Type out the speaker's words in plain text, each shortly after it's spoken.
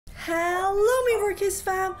Hello Meworkers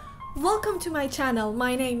fam! Welcome to my channel.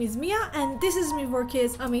 My name is Mia and this is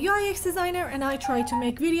Meworkers. I'm a UX designer and I try to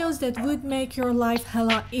make videos that would make your life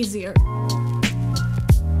hella easier.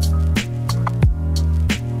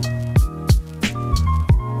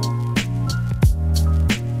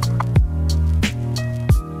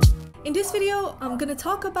 In this video, I'm gonna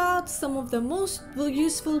talk about some of the most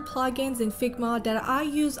useful plugins in Figma that I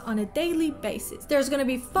use on a daily basis. There's gonna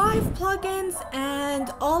be 5 plugins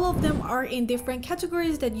and all of them are in different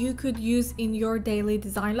categories that you could use in your daily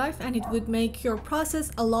design life, and it would make your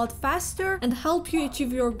process a lot faster and help you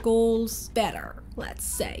achieve your goals better, let's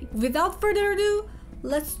say. Without further ado,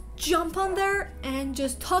 let's jump on there and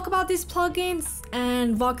just talk about these plugins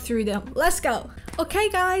and walk through them. Let's go. Okay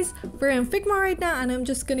guys, we're in Figma right now and I'm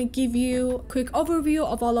just gonna give you a quick overview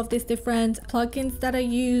of all of these different plugins that I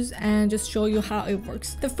use and just show you how it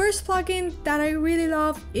works. The first plugin that I really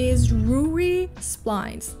love is Rouge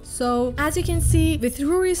Splines. So as you can see, with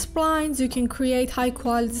Rouge Splines you can create high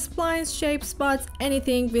quality splines, shapes, spots,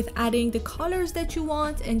 anything with adding the colors that you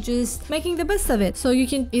want and just making the best of it. So you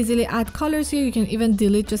can easily add colors here. You can even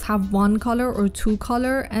delete, just have 1 color or 2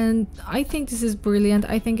 color, and I think this is brilliant.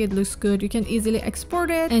 I think it looks good. You can easily export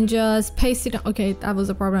it and just paste it. Okay, that was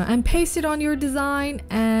a problem. And paste it on your design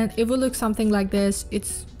and it will look something like this.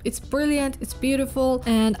 It's brilliant, it's beautiful,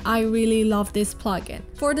 and I really love this plugin.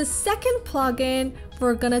 For the second plugin,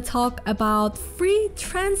 we're gonna talk about Free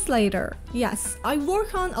Translator. Yes, I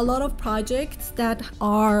work on a lot of projects that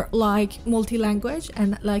are like multi-language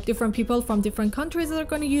and like different people from different countries that are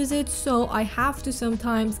gonna use it, so I have to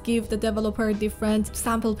sometimes give the developer different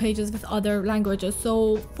sample pages with other languages.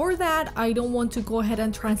 So for that, I don't want to go ahead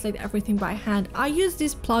and translate everything by hand. I use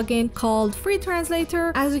this plugin called Free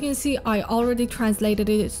Translator. As you can see, I already translated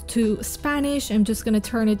it to Spanish. I'm just gonna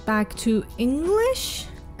turn it back to English.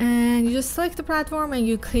 And you just select the platform and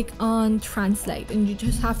you click on translate, and you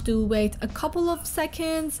just have to wait a couple of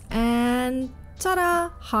seconds and ta-da,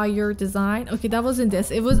 higher design. Okay, that wasn't this,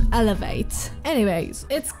 it was elevate. Anyways,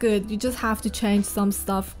 it's good. You just have to change some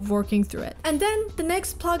stuff working through it. And then the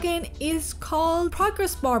next plugin is called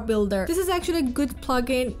Progress Bar Builder. This is actually a good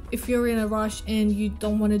plugin if you're in a rush and you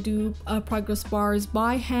don't want to do progress bars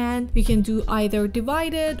by hand. You can do either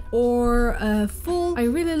divided or full. I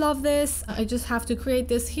really love this. I just have to create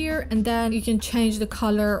this here and then you can change the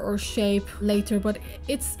color or shape later, but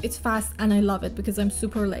it's fast and I love it because I'm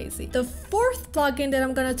super lazy. The fourth plugin that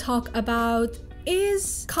I'm gonna talk about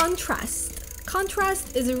is Contrast.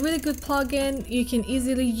 Contrast is a really good plugin. You can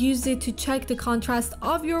easily use it to check the contrast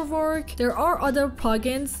of your work. There are other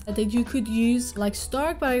plugins that you could use like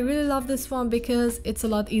Stark, but I really love this one because it's a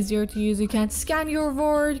lot easier to use. You can scan your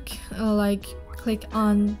work, like click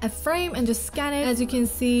on a frame and just scan it. As you can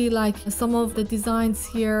see, like some of the designs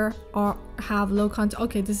here have low content.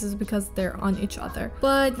 Okay, this is because they're on each other,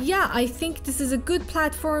 but yeah, I think this is a good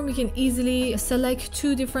platform. You can easily select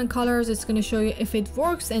 2 different colors. It's going to show you if it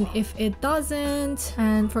works and if it doesn't,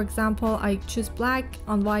 and for example I choose black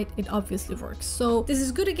on white, it obviously works. So this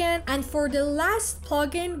is good again. And for the last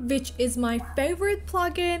plugin, which is my favorite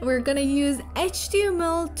plugin, we're gonna use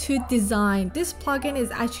HTML to design. This plugin is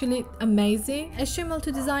actually amazing. HTML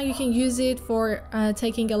to design, you can use it for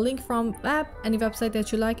taking a link from any website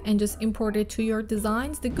that you like and just import it to your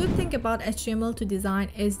designs. The good thing about HTML to design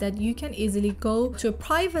is that you can easily go to a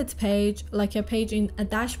private page, like a page in a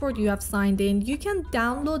dashboard you have signed in. You can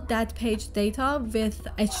download that page data with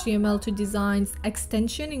HTML to design's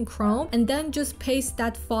extension in Chrome and then just paste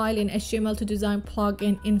that file in HTML to design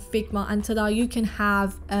plugin in Figma, and so you can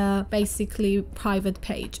have a basically private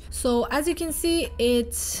page. So as you can see,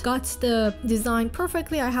 it got the design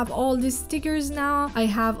perfectly. I have all these stickers now. I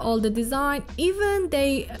have all the design. Even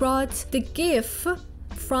they brought the GIF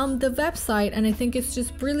from the website and I think it's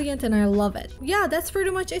just brilliant and I love it. Yeah, that's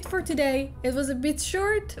pretty much it for today. It was a bit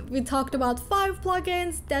short. We talked about 5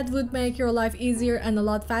 plugins that would make your life easier and a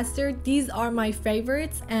lot faster. These are my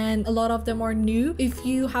favorites and a lot of them are new. If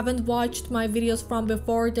you haven't watched my videos from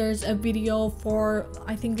before, there's a video for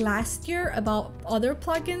I think last year about other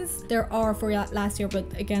plugins. There are for last year, but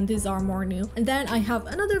again, these are more new. And then I have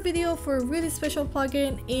another video for a really special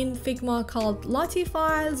plugin in Figma called Lottie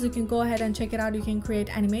Files. You can go ahead and check it out. You can create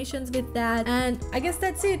animations with that. And I guess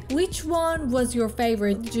that's it. Which one was your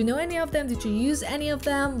favorite? Did you know any of them? Did you use any of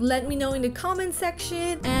them? Let me know in the comment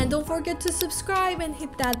section, and don't forget to subscribe and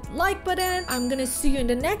hit that like button. I'm gonna see you in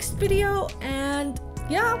the next video, and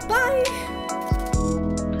yeah, bye.